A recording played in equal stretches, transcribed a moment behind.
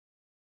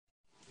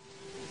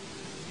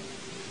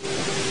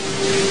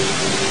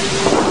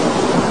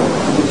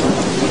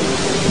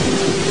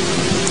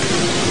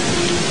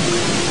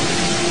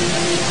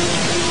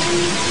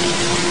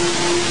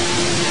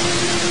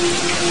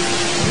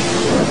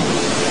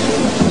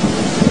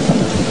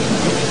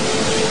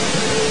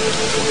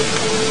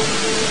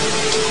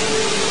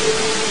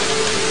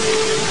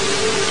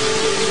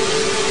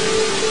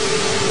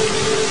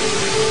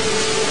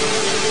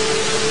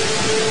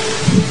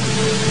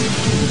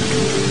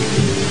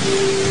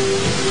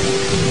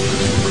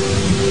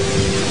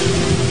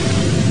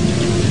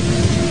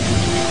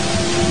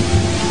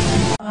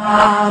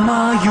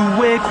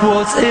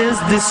What is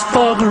this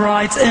fog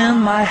right in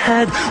my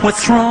head?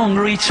 What's wrong?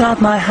 Reach out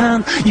my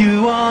hand.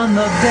 You are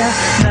not there.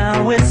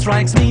 Now it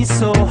strikes me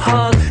so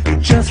hard. You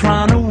just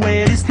ran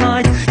away this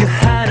night. You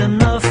had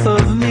enough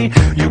of me.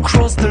 You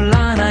crossed the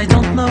line. I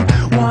don't know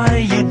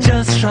why you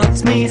just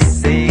shot me.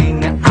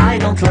 Saying I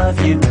don't love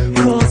you.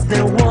 Cause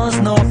there was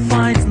no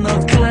fight, no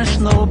clash,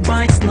 no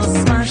bites, no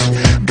smash.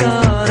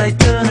 God, I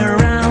turn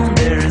around.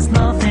 There is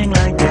nothing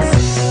like this.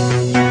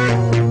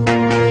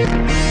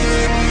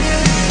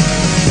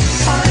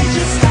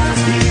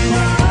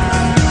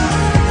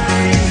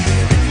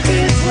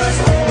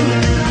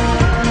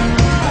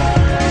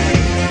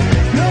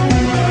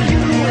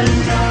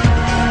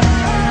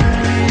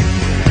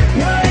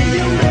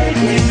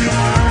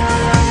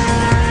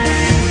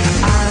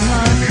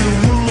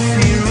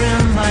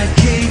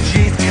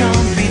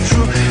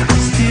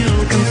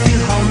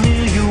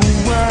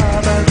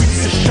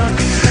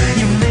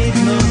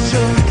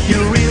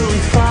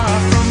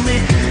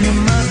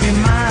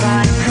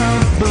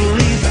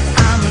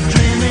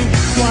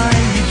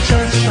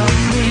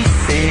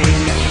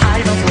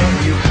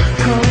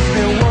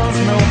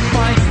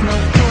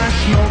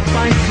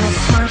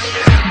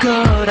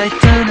 I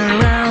turn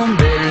around,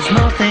 there is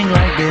nothing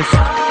like this. I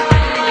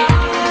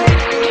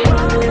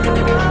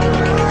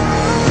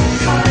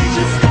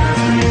just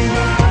asked you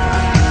why.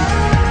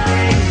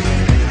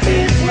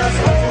 It was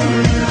all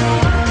a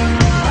lie.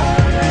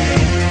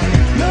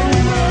 No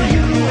more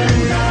you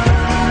and I.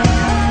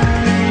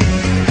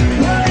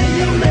 Why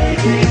you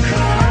make me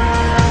cry?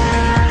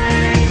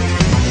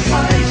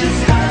 I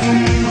just asked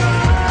you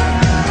why.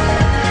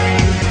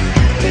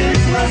 It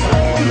was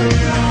all a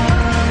lie.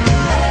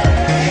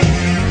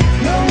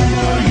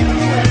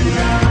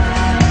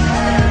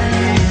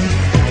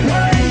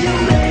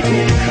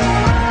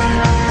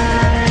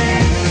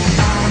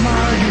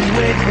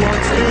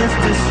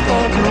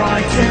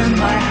 Right in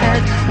my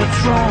head, what's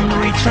wrong?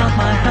 Reach out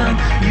my hand.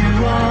 You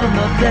are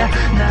not there.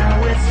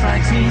 Now it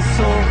strikes me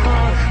so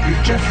hard. You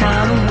just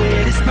ran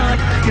away this night.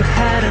 You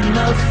had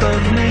enough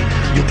of me.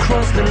 You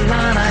crossed the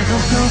line. I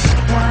don't know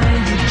why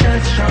you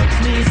just shot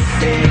me.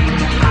 Saying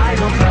I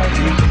don't love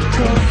you.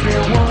 Cause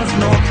there was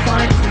no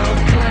fight, no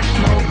clash,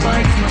 no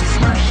bites, no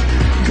smash.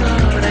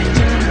 God, I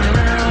turn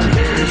around.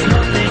 There is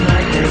nothing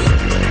like this.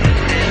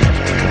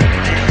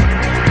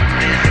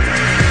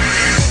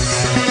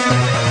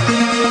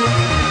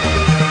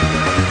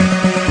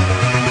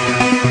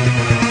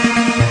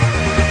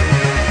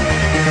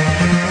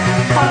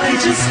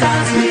 Just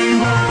ask me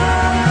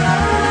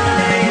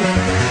why.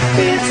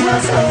 It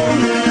was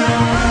all